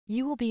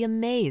You will be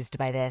amazed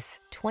by this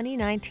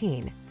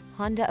 2019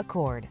 Honda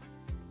Accord.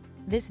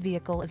 This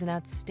vehicle is an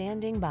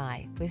outstanding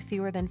buy with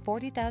fewer than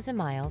 40,000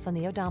 miles on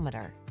the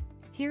odometer.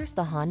 Here's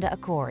the Honda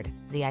Accord,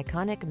 the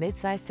iconic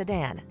midsize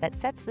sedan that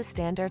sets the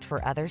standard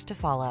for others to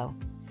follow.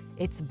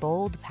 Its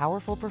bold,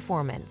 powerful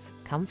performance,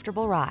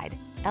 comfortable ride,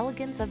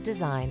 elegance of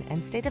design,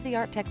 and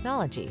state-of-the-art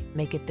technology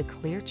make it the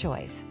clear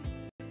choice.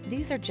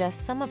 These are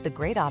just some of the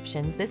great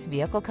options this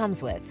vehicle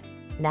comes with: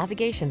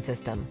 navigation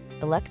system,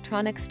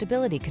 electronic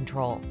stability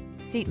control,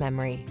 seat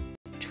memory,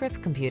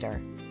 trip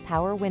computer,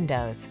 power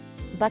windows,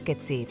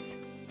 bucket seats,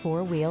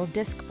 four-wheel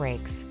disc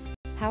brakes,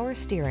 power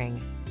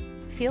steering.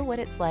 Feel what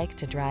it's like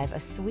to drive a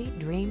sweet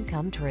dream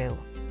come true.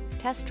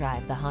 Test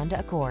drive the Honda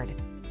Accord.